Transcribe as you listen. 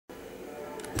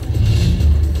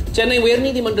சென்னை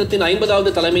உயர்நீதிமன்றத்தின் 50வது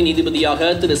தலைமை நீதிபதியாக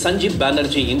திரு சஞ்சீப்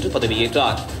பானர்ஜி இன்று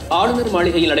பதவியேற்றார். ஆளுநர்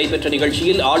மாளிகையில் நடைபெற்ற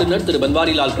நிகழ்ச்சியில் ஆளுநர் திரு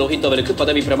பன்வாரிலால் புரோஹித் அவருக்கு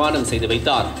பதவி பிரமாணம் செய்து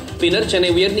வைத்தார். பின்னர்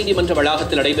சென்னை உயர்நீதிமன்ற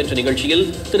வளாகத்தில் நடைபெற்ற நிகழ்ச்சியில்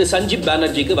திரு சஞ்சீப்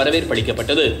பானர்ஜிக்கு வரவேற்பு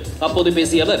அளிக்கப்பட்டது. அப்போது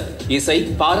பேசிய அவர், இசை,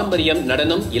 பாரம்பரியம்,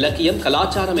 நடனம், இலக்கியம்,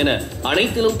 கலாச்சாரம் என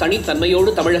அனைத்திலும்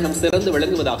தனித்தன்மையோடு தமிழகம் சிறந்து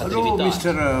விளங்குவதாக தெரிவித்தார்.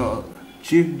 Mr.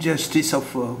 Chief Justice of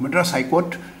Madras High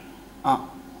Court,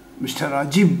 Mr.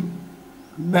 Rajib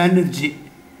Banerji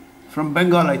from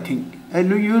Bengal, I think. And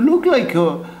you look like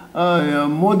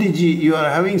Modi ji. You are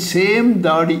having same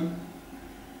dadi.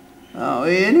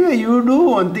 Anyway, you do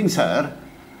one thing, sir.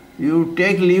 You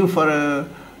take leave for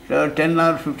 10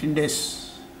 or 15 days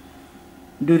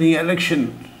during election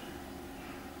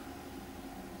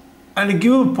and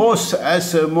give post as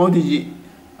Modi ji.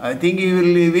 I think you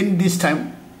will win this time.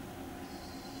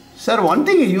 Sir, one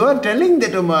thing you are telling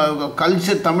that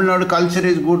culture, Tamilnadu culture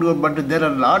is good, but there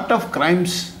are a lot of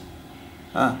crimes.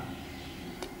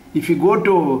 If you go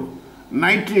to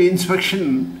night inspection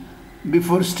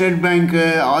before State Bank,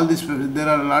 all this, there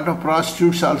are a lot of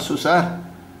prostitutes also, sir.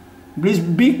 Please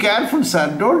be careful, sir.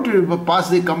 Don't pass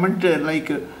the comment like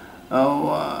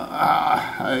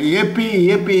AP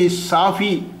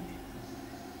Safi,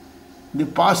 the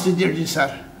past judge, sir.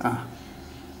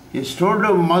 He told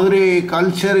Madurai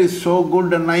culture is so good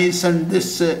and nice and this,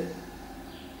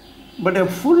 but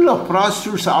full of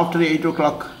prostitutes after 8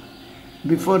 o'clock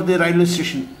before the railway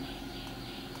station.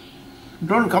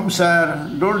 Don't come, sir.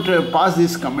 Don't pass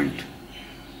this comment.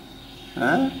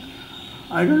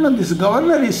 I don't know, this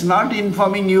governor is not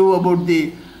informing you about the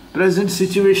present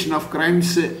situation of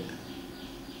crimes.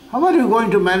 How are you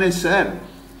going to manage, sir?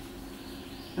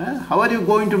 How are you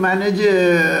going to manage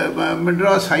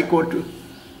Madras High Court?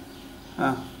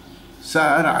 Sir,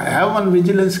 I have one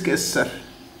vigilance case, sir.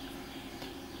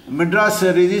 Madras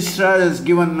registrar has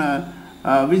given,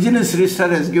 vigilance registrar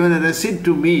has given a receipt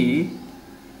to me.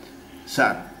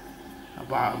 Sir,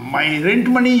 my rent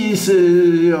money is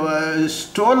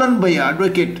stolen by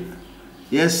advocate,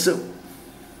 yes,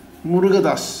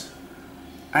 Murugadas,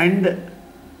 and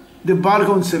the Bar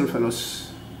Council fellows.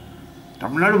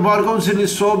 Tamilnadu Bar Council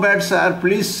is so bad, sir.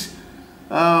 Please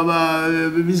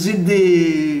visit the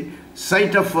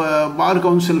site of Bar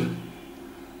Council,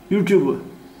 YouTube.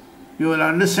 You will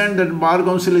understand that Bar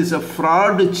Council is a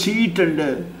fraud, cheat and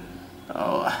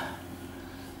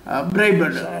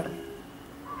bribery.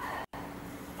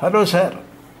 Hello, sir.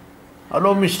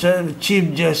 Hello, Mr. Chief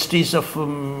Justice of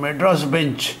Madras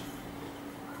Bench,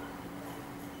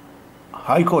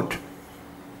 High Court.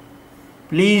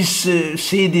 Please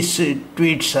see this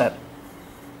tweet, sir.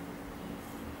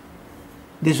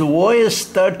 This OS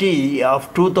 30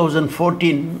 of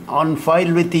 2014 on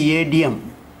file with the A.D.M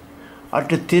at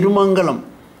Thirumangalam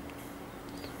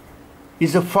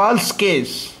is a false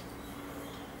case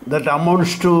that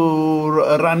amounts to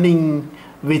running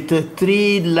with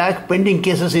 3 lakh pending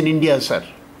cases in India, sir.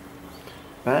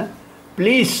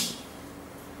 Please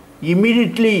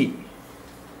immediately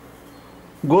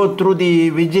go through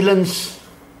the vigilance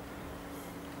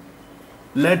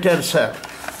letter, sir.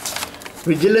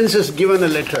 Vigilance has given a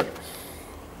letter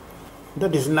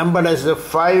that is numbered as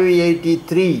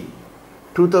 583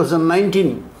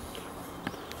 2019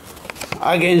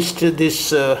 against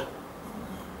this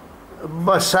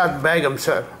Basat Begum,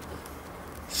 sir.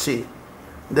 See,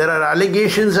 there are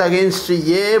allegations against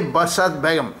A. Basat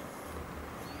Begum.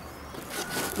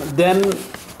 Then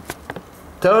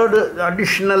third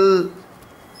additional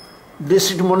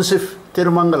district municip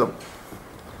Thirumangalam,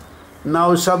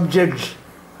 now sub-judge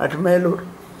at Melur.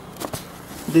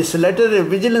 This letter,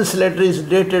 vigilance letter, is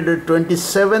dated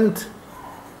 27th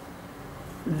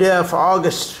day of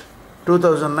August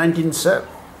 2019, sir.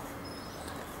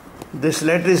 This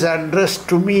letter is addressed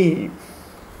to me,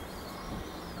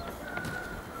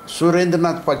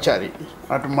 Surendranath Pachari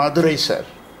at Madurai, sir.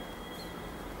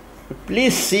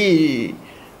 Please see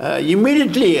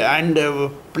immediately and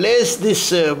place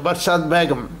this Basat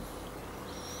Begum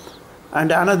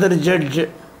and another judge,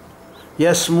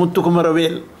 yes,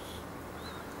 Muthukumaravel,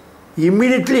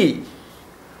 immediately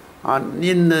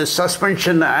in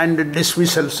suspension and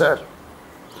dismissal, sir.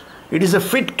 It is a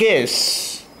fit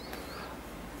case.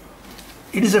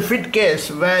 It is a fit case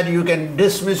where you can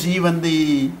dismiss even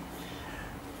the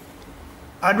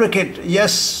advocate,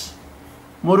 yes,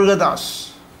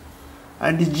 Murugadas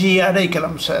and G.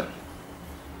 Adaikalam, sir.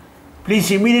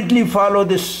 Please immediately follow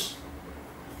this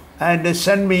and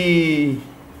send me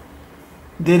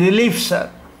the relief,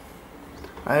 sir.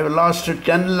 I have lost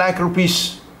 10 lakh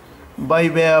rupees by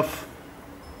way of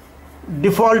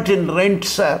default in rent,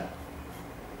 sir.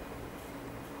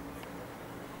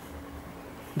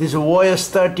 this OS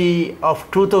 30 of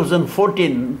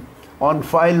 2014 on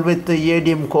file with the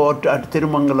A.D.M court at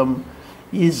Thirumangalam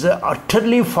is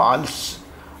utterly false,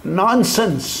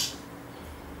 nonsense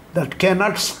that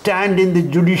cannot stand in the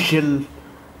judicial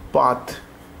path.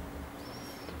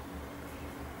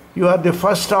 You are the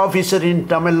first officer in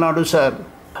Tamilnadu, sir.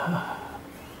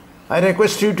 I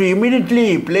request you to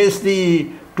immediately place the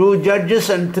 2 judges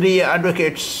and 3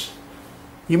 advocates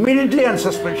immediately on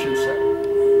suspension, sir.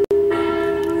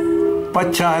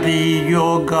 Pachari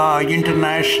Yoga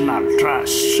International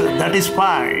Trust, that is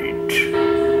right.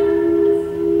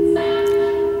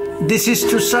 This is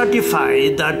to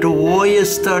certify that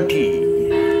OS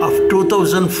 30 of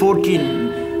 2014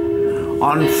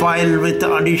 on file with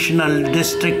Additional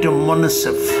District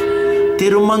Municip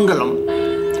Thirumangalam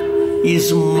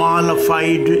is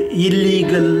mollified,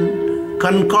 illegal,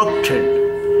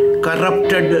 concocted,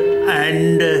 corrupted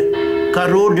and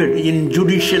corroded in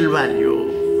judicial value,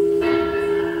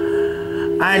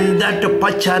 and that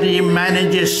Pachari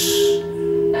manages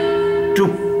to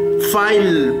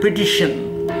file petition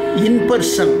in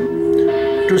person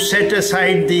to set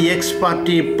aside the ex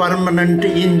parte permanent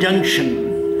injunction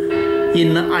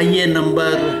in IA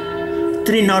number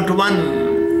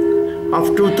 301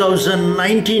 of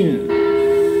 2019.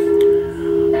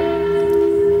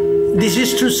 This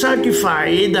is to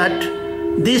certify that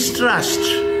this trust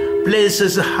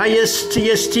places highest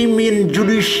esteem in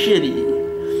judiciary,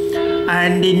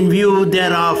 and in view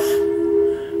thereof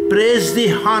praise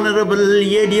the Honorable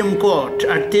A.D.M court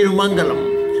at Thirumangalam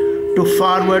to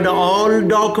forward all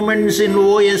documents in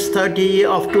OS 30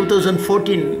 of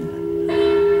 2014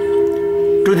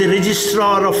 to the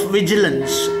Registrar of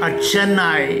Vigilance at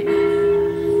Chennai,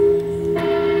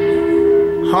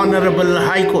 Honorable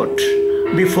High Court,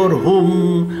 before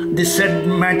whom the said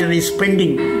matter is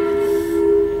pending.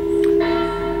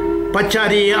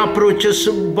 Pachari approaches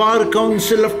Bar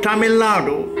Council of Tamil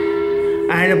Nadu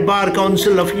and Bar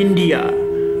Council of India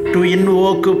to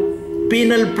invoke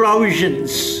penal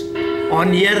provisions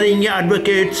on erring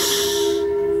advocates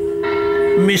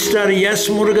Mr. S.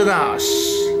 Murugadas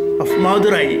of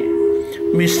Madurai,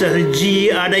 Mr. G.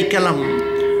 Adakalam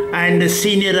and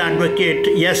senior advocate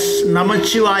S.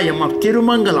 Namachivayam of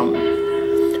Thirumangalam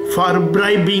for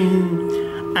bribing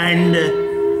and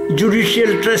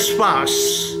judicial trespass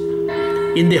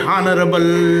in the Honorable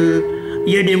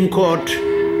A.D.M court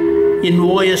in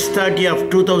OS 30 of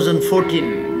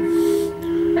 2014.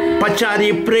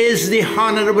 Pachari praised the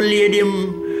Honorable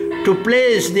A.D.M to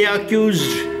place the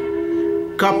accused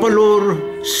Kapalur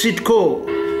Sitco,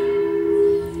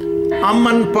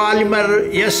 Amman Palimer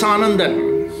S. Anandan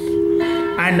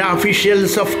and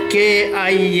officials of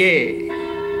KIA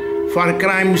for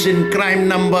crimes in crime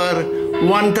number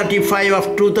 135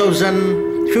 of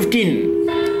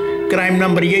 2015, crime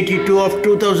number 82 of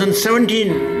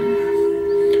 2017,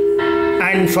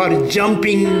 and for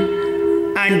jumping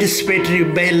anticipatory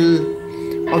bail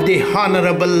of the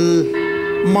Honorable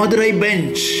Madurai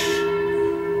Bench,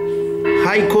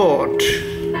 High Court.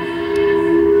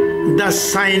 Thus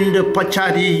signed,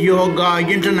 Pachari Yoga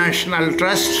International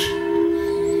Trust,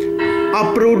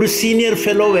 approved senior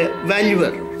fellow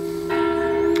valuer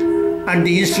at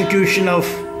the Institution of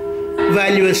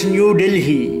Valuers, New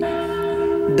Delhi,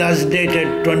 thus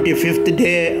dated 25th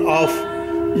day of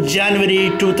January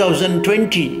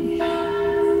 2020.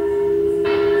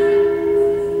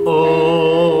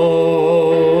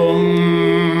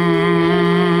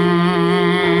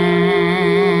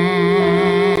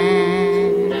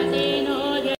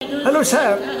 Hello,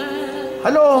 sir.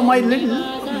 Hello, my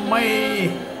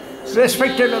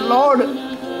respected Lord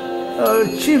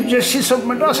Chief Justice of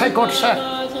Madras High Court, sir.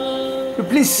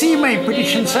 Please see my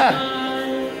petition, sir,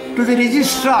 to the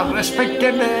Registrar,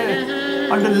 respected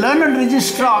and learned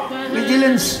Registrar,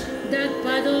 Vigilance,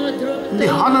 the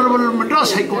Honorable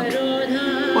Madras High Court.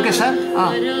 Okay, sir.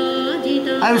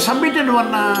 I have submitted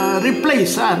one reply,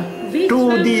 sir,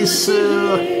 to this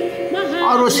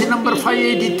ROC number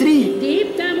 583,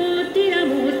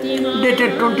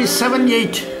 dated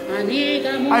 27/8.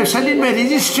 I have sent it by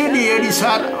registered AD,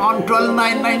 sir, on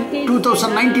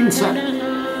 12/9/2019, sir.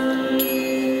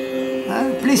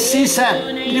 Please see, sir,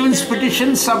 grievance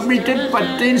petition submitted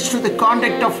pertains to the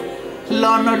conduct of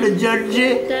learned judge,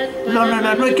 learned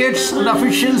advocates and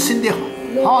officials in the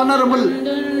Honorable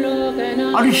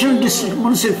Additional District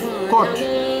Municip Court.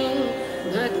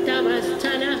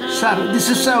 Sir, this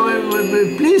is,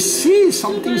 please see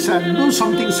something, sir, do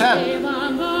something, sir.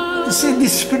 See,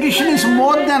 this petition is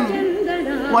more than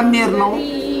 1 year now.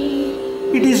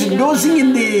 It is dozing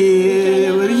in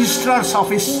the Registrar's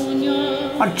office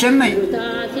at Chennai.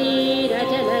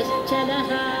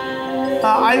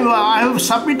 I have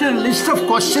submitted a list of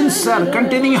questions, sir,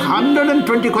 containing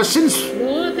 120 questions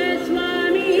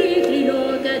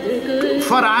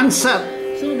for answer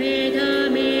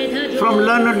from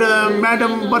learned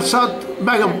Madam Barsat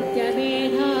Begum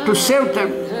to save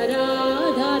time.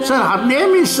 Sir, her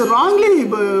name is wrongly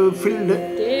filled,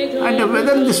 and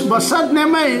whether this Barsat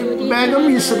Begum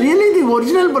is really the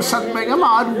original Barsat Begum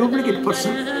or duplicate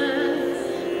person.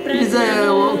 It is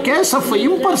a case of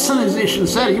impersonation,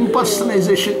 sir,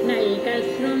 impersonation.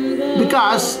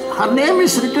 Because her name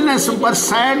is written as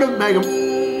Barsad Begum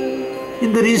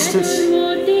in the registers.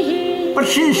 But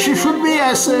she should be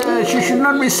as, she should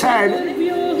not be sad.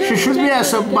 She should be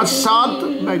as a Barsat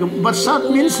Begum.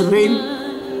 Barsat means rain.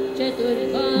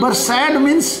 Barsad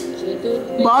means,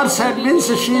 Barsad means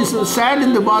she is sad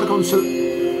in the Bar Council.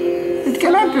 It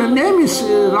cannot, the name is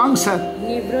wrong, sir.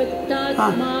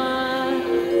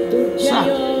 Sir,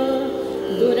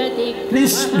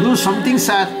 please do something,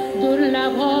 sir.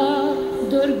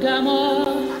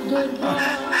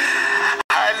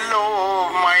 Hello,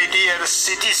 my dear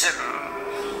citizen.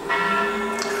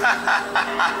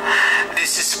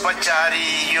 This is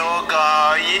Pachari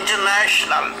Yoga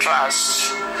International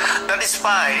Trust. That is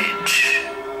fine.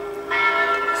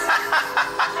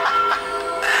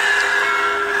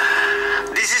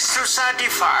 This is to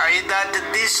certify that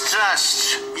this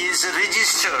trust is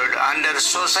registered under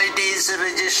Societies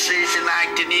Registration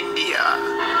Act in India.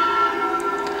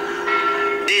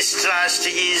 This trust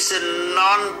is a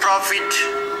non-profit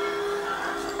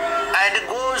and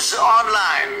goes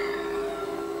online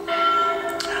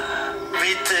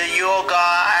with yoga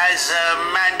as a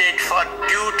mandate for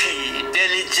duty,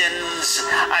 diligence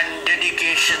and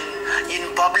dedication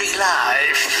in public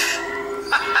life.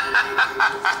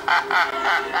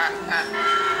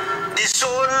 The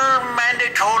sole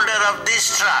mandate holder of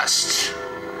this trust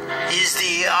is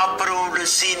the approved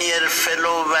senior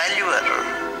fellow valuer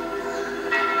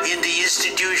in the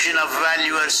Institution of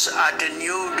Valuers at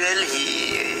New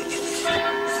Delhi.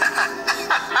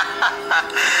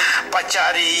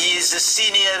 Pachari is a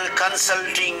senior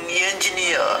consulting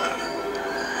engineer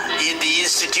in the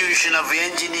Institution of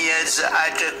Engineers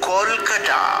at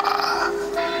Kolkata.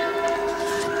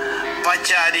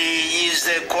 Pachari is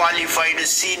the qualified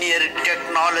senior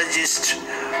technologist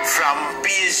from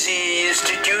PSC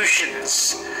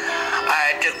institutions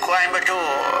at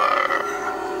Coimbatore.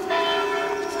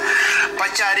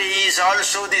 Pachari is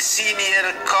also the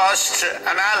senior cost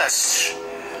analyst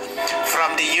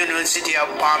from the University of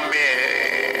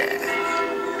Bombay.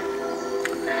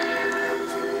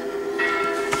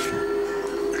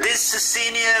 This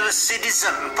senior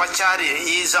citizen,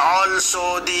 Pachari, is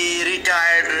also the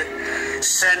retired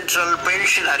central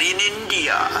pensioner in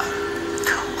India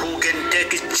who can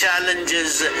take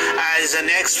challenges as an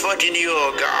expert in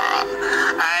yoga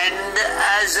and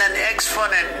as an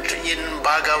exponent in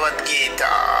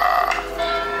Bhagavadgita.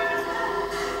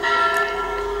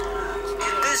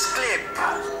 In this clip,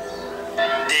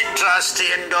 the trust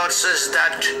endorses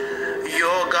that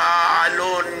yoga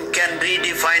alone can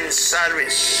redefine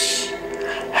service,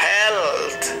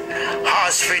 health,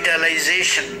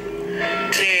 hospitalization,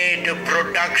 trade,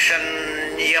 production,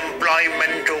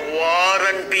 employment, war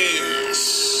and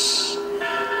peace.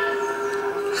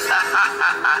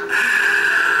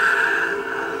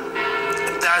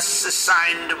 Thus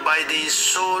signed by the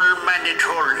sole mandate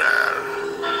holder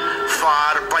for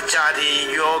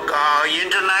Pachari Yoga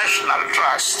International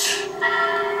Trust.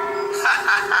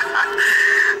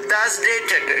 Thus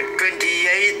dated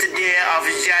 28th day of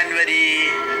January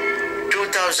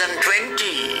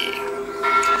 2020.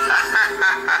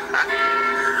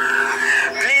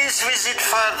 Please visit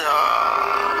further.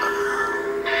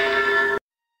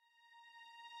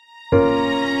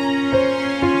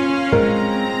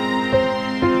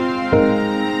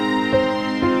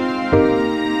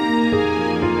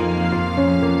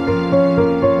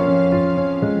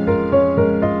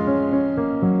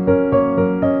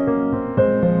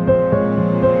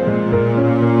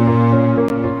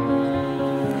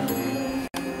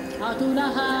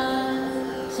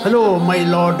 Hello, my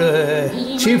Lord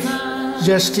Chief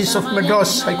Justice of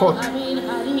Madras High Court.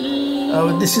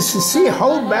 This is to see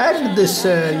how bad this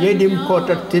A.D.M court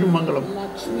at Thirumangalam.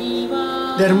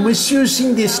 They are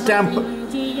misusing the stamp,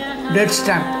 dead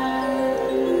stamp.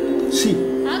 See,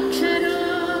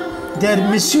 they are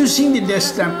misusing the dead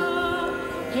stamp.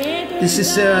 This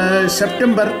is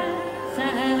September.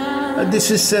 This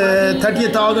is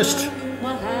 30th August.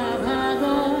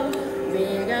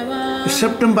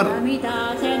 September.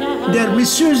 They are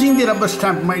misusing the rubber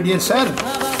stamp, my dear sir.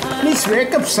 Please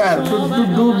wake up, sir.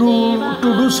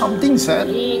 Do something, sir.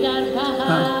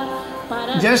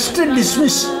 Just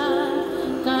dismiss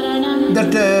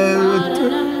that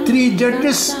 3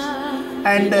 judges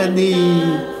and the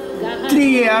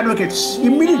 3 advocates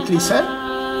immediately, sir.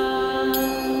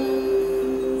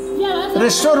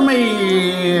 Restore my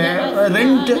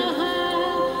rent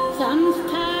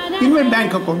in my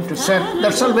bank account, sir.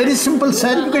 That's all very simple,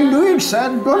 sir. You can do it, sir.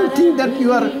 Don't think that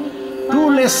you are too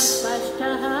less.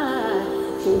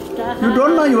 You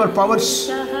don't know your powers.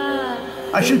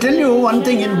 I shall tell you one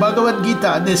thing in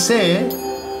Bhagavadgita. They say,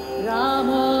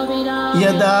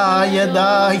 Yada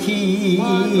yada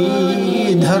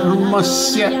hi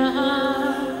dharmasya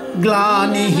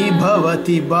glanihi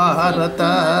bhavati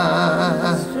bharata.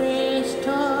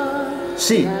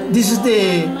 See, this is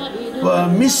the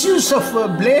misuse of,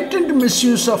 blatant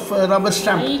misuse of rubber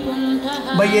stamp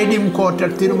by A.D.M court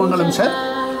at Thirumangalam, sir.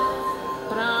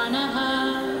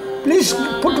 Please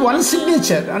put one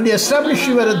signature and establish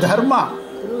your dharma.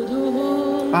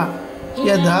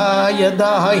 Yada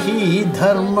yada hi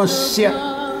dharmasya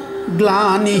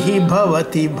glanihi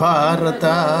bhavati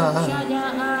bharata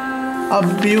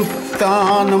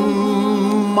abhyuktanam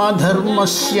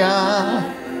adharmasya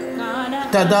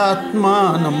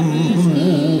tadatmanam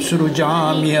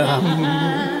srujamyaham.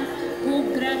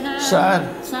 Sir,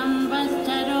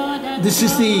 this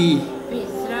is the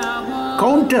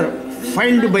counter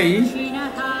filed by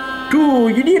 2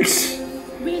 idiots,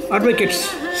 advocates.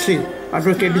 See,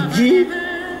 Advocate G.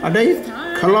 Adai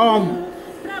Kalam.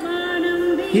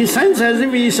 He signs as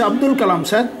if he is Abdul Kalam,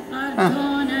 sir.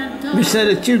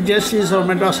 Mr. Chief Justice of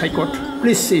Madras High Court.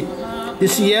 Please see.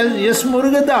 This yes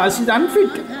Murugadas is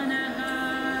unfit.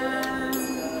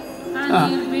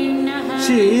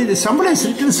 See, somebody has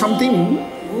written something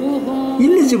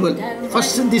illegible.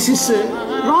 First, this is a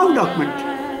wrong document.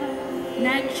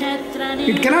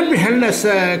 It cannot be held as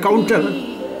a counter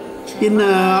in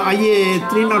IA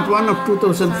 301 of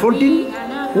 2014,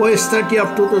 OS 30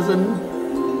 of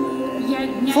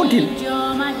 2014.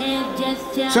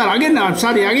 Sir, again, I'm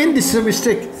sorry, again this is a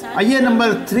mistake. IA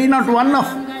number 301 of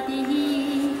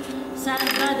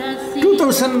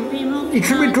 2000, it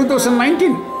should be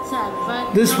 2019.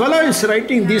 This fellow is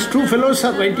writing, these 2 fellows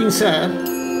are writing, sir.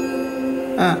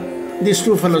 These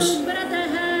 2 fellows.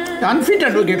 The unfit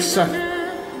advocates, sir.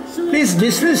 Please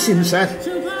dismiss him, sir.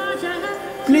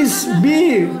 Please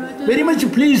be very much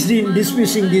pleased in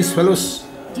dismissing these fellows.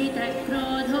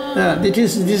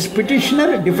 This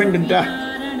petitioner, defendant.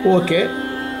 Okay.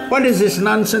 What is this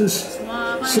nonsense?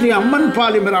 Sri Amman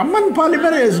Polymer. Amman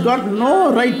Polymer has got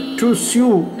no right to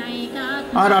sue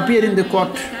or appear in the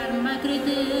court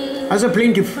as a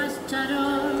plaintiff,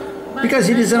 because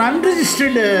it is an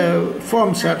unregistered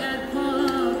firm, sir.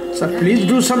 Sir, please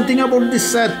do something about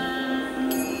this, sir.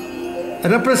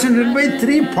 Represented by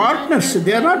 3 partners.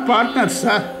 They are not partners,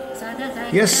 sir.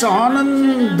 Yes,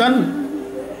 Anandan.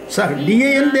 Sir,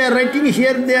 DAN they are writing,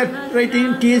 here they are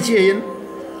writing THAN,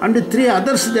 and 3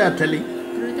 others they are telling.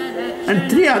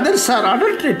 And 3 others are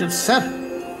adulterators, sir.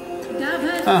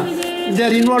 They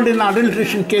are involved in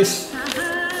adulteration case.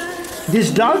 This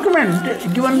document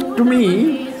given to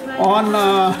me on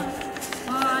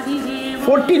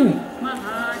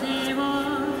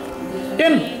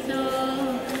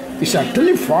 14/10 is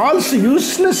actually false,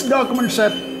 useless document, sir.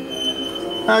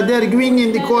 They are giving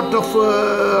in the court of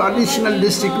additional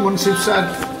district municip, sir.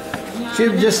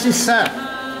 Chief Justice, sir.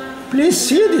 Please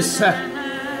see this, sir.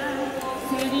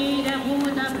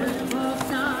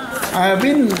 I have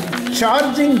been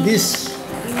charging this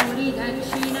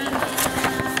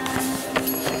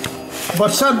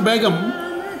Barsad Begum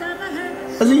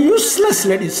as a useless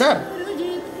lady, sir.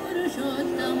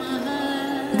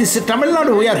 This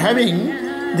Tamilnadu we are having,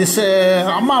 this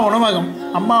Amma Unavagam.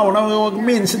 Amma Unavagam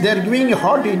means they are giving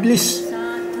hot idlis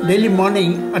daily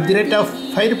morning at the rate of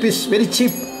 5 rupees, very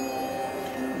cheap.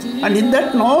 And in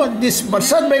that, no, this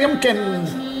Barsad Begum can,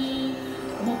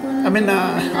 I mean,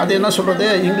 adu enna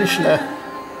solradhu English la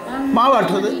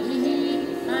maavaatradhu.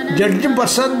 Judge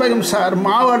Barsad Begum, sir,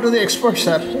 maavaatradhu expert,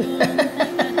 sir.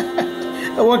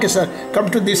 Okay, sir, come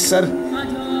to this, sir.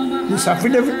 This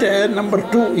affidavit number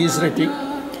 2 is writing.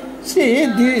 See,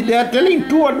 they are telling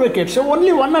 2 advocates. So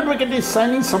only one advocate is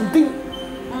signing something.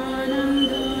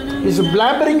 He is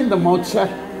blabbering in the mouth, sir.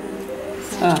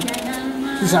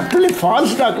 This is actually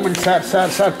false document, sir.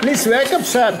 Sir, please wake up,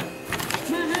 sir.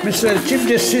 Mr. Chief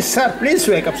Justice, sir, please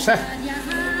wake up, sir.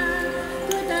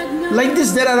 Like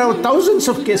this, there are thousands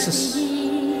of cases.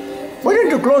 Why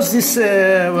don't you close this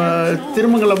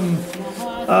Thirumangalam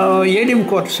A.D.M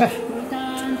court, sir?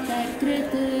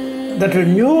 That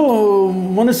new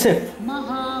municip,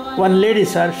 one lady,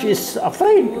 sir, she is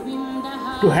afraid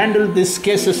to handle these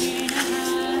cases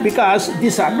because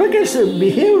these advocates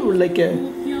behave like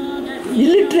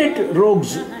illiterate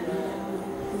rogues.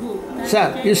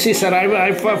 Sir, you see, sir,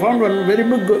 I found one very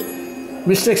big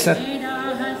mistake, sir.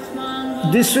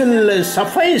 This will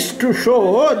suffice to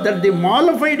show that the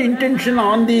mollified intention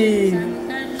on the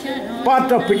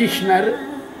part of petitioner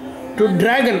to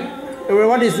dragon.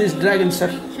 What is this dragon,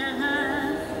 sir?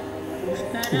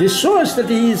 This shows that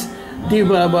he is the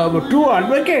two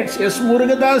advocates, S.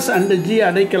 Murugadas and G.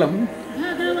 Adaikalam,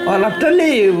 are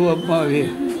utterly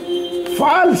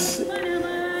false,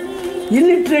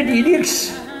 illiterate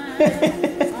idiots.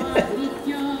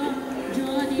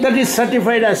 That is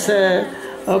certified as that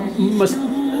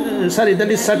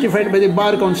is certified by the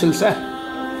Bar Council, sir.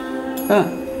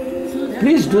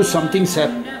 Please do something, sir.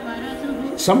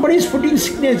 Somebody is putting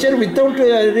signature without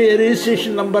a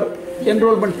registration number,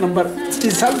 enrollment number. This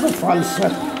is also false, sir.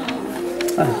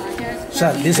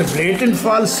 Sir, this is a blatant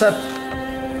false, sir.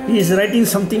 He is writing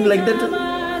something like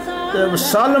that.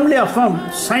 Solemnly affirm,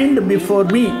 signed before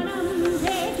me.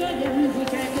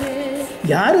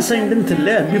 Yaar signed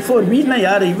before me na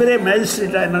yaar, ivare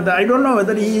magistrate. I don't know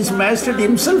whether he is magistrate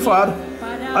himself or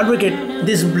advocate.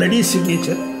 This bloody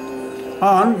signature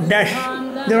on dash.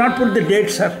 They have not put the date,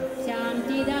 sir.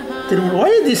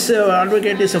 Why this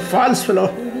advocate is a false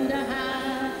fellow?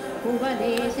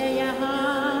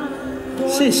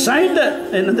 See, signed,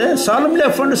 solemnly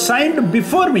affirmed, signed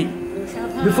before me.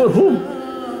 Before whom?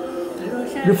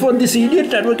 Before this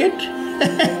idiot advocate?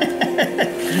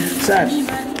 Sir,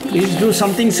 please do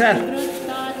something, sir.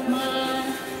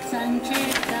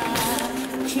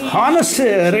 Honest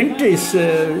rent is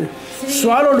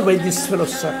swallowed by this fellow,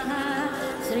 sir.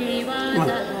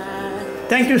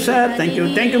 Thank you, sir. Thank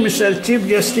you. Thank you, Mr. Chief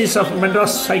Justice of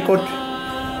Madras High Court.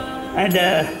 And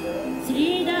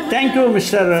thank you,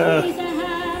 Mr.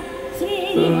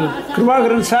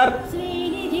 Kruvagaran, sir,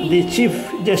 the Chief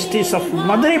Justice of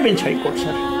Madras Bench High Court,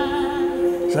 sir.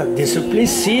 Sir,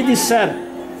 please see this, sir.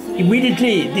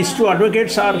 Immediately, these two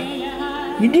advocates are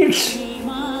idiots.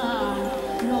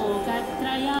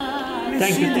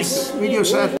 Thank you. This video,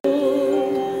 sir.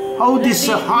 How this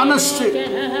honest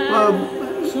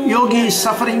yogi is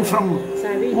suffering from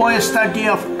OS 30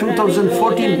 of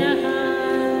 2014.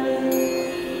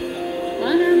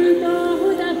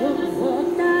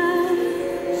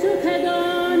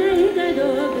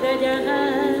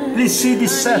 Please see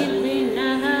this, sir.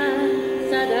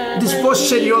 This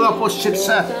posture, yoga posture,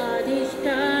 sir.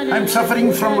 I am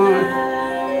suffering from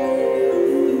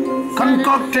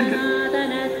concocted,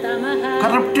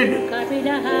 corrupted,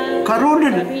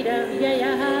 corroded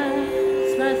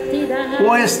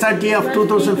OS 30 of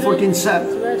 2014, sir.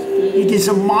 It is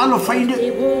a mollified,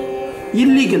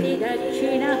 illegal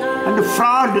and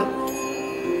fraud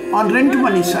on rent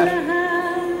money, sir.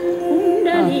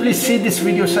 Please see this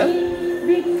video, sir.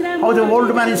 How the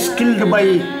old man is killed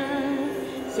by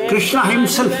Krishna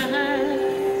himself.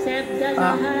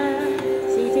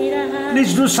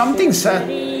 Please do something, sir.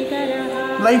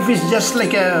 Life is just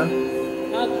like a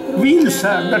wheel,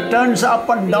 sir, that turns up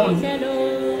and down.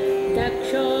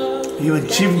 Even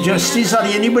Chief Justice or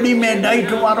anybody may die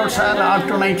tomorrow, sir, or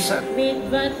tonight, sir.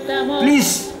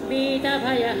 Please,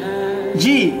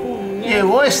 ये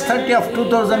OS 30 of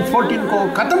 2014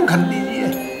 को खत्म कर दीजिए.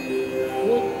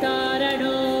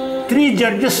 3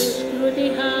 judges,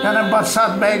 यानी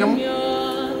बरसात बेगम,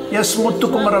 S.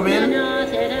 Muthukumaravelu,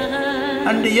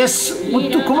 and S.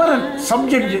 Muthukumaran,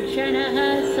 sub-judge.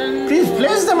 Please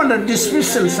place them under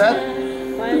dismissal, sir.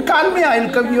 And call me,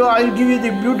 I'll give you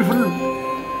the beautiful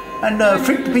and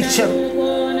fit picture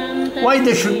why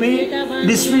they should be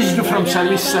dismissed from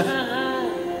service, sir.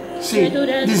 See,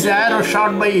 this arrow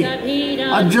shot by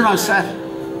Arjuna, sir.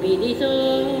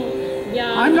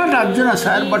 I'm not Arjuna,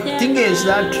 sir, but thing is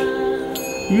that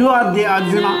you are the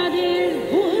Arjuna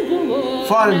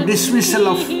for dismissal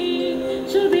of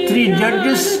 3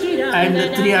 judges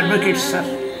and 3 advocates, sir.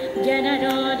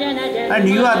 And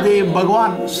you are the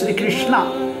Bhagwan, Sri Krishna,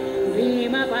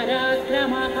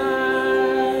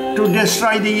 to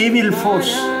destroy the evil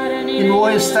force in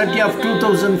OS 30 of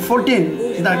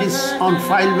 2014 that is on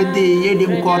file with the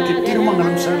A.D.M court at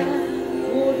Thirumangalam, sir.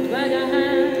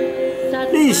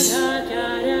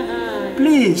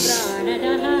 Please,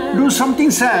 do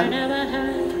something, sir.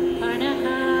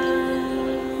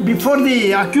 Before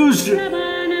the accused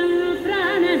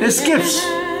escapes.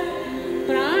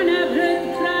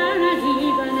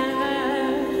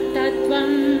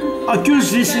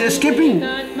 Accused is escaping.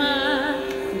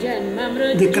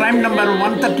 The crime number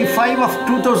 135 of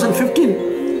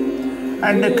 2015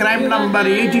 and the crime number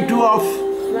 82 of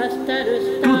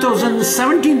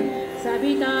 2017.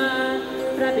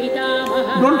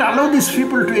 Don't allow these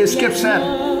people to escape, sir.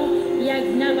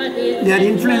 They are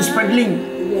influence peddling.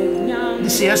 The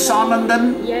Justice S. Anandan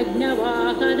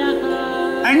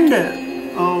and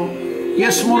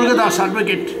S. Murugadas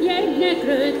advocate.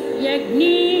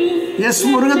 S.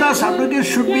 Murugadas advocate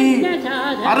should be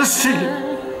arrested.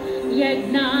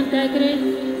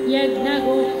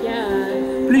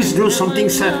 Please do something,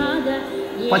 sir.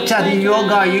 Pachari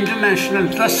Yoga International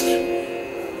Trust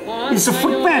is a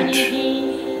footmat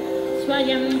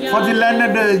for the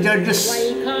learned judges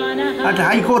at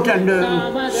High Court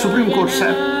and Supreme Court,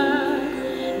 sir.